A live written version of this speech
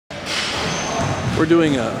We're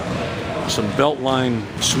doing some belt line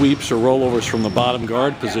sweeps or rollovers from the bottom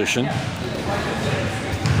guard position.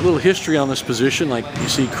 A little history on this position, like you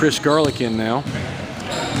see Chris Garlick in now.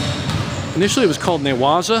 Initially it was called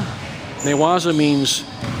Newaza. Newaza means,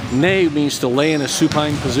 ne means to lay in a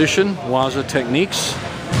supine position, waza techniques.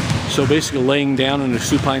 So basically laying down in a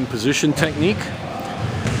supine position technique.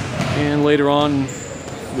 And later on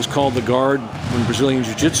it was called the guard when Brazilian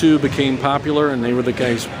Jiu-Jitsu became popular, and they were the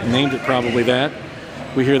guys named it probably that.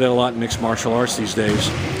 We hear that a lot in mixed martial arts these days.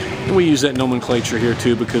 And we use that nomenclature here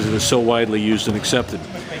too because it is so widely used and accepted.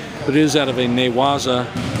 But it is out of a Newaza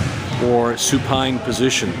or supine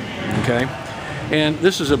position, okay? And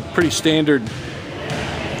this is a pretty standard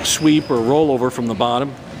sweep or rollover from the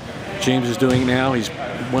bottom. James is doing it now. He's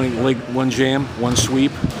one jam, one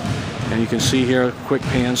sweep. And you can see here, a quick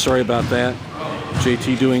pan, sorry about that.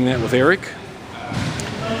 JT doing that with Eric.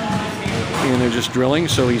 And they're just drilling,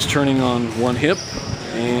 so he's turning on one hip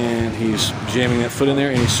and he's jamming that foot in there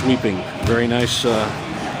and he's sweeping. Very nice,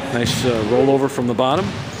 rollover from the bottom.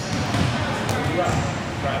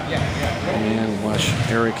 And watch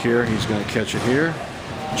Eric here, he's going to catch it here.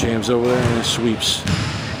 Jams over there and sweeps.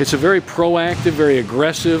 It's a very proactive, very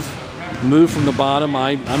aggressive move from the bottom.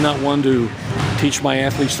 I'm not one to teach my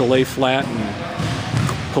athletes to lay flat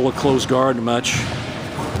and pull a closed guard much.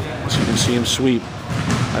 So you can see him sweep.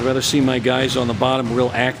 I'd rather see my guys on the bottom real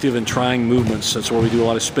active and trying movements. That's where we do a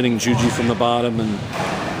lot of spinning juji from the bottom,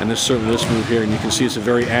 and this certainly this move here. And you can see it's a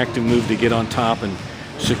very active move to get on top and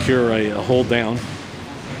secure a hold down.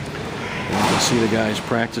 And you can see the guys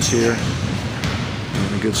practice here.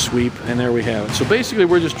 And a good sweep, and there we have it. So basically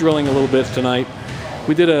we're just drilling a little bit tonight.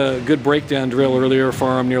 We did a good breakdown drill earlier,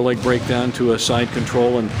 forearm near leg breakdown to a side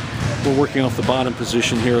control, and we're working off the bottom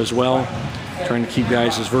position here as well, trying to keep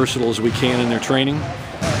guys as versatile as we can in their training,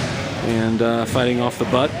 and fighting off the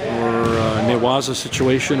butt or Newaza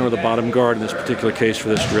situation or the bottom guard in this particular case for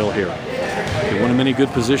this drill here. Okay, one of many good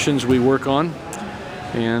positions we work on,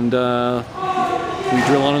 and we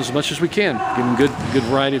drill on as much as we can. Give them good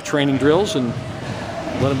variety of training drills and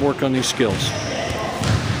let them work on these skills.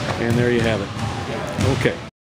 And there you have it. Okay.